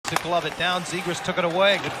to glove it down. Zegras took it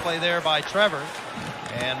away. Good play there by Trevor.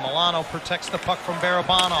 And Milano protects the puck from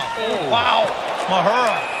Barabanov. Oh, wow.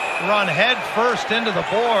 Mahura run head first into the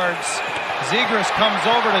boards. Zegras comes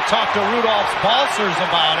over to talk to Rudolfs Balcers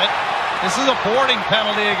about it. This is a boarding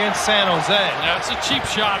penalty against San Jose. That's a cheap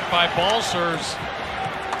shot by Balcers.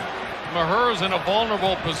 Mahura's in a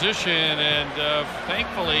vulnerable position, and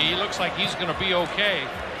thankfully he looks like he's going to be okay.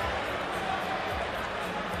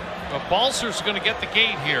 But Balcers is going to get the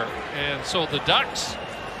gate here, and so the Ducks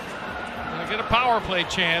going to get a power play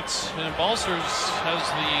chance, and Balcers has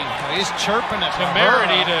the he's chirping at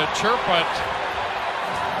temerity to chirp at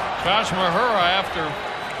Josh Mahura after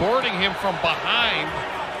boarding him from behind.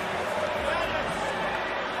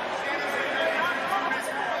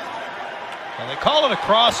 Well, they call it a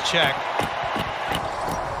cross check.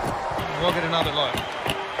 We'll get another look.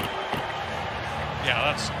 Yeah,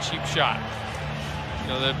 that's a cheap shot. You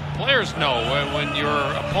know, the players know when your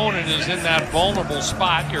opponent is in that vulnerable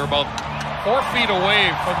spot, you're about 4 feet away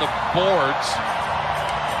from the boards,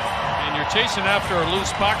 and you're chasing after a loose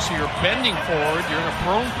puck, so you're bending forward, you're in a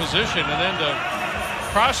prone position, and then to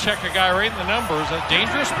cross-check a guy right in the numbers, a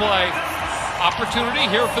dangerous play. Opportunity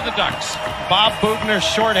here for the Ducks. Bob Bugner's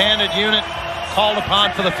shorthanded unit called upon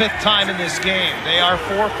for the 5th time in this game. They are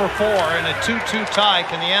 4 for 4 in a 2-2 tie.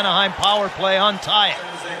 Can the Anaheim power play untie it?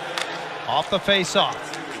 Off the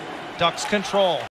face-off. Ducks control.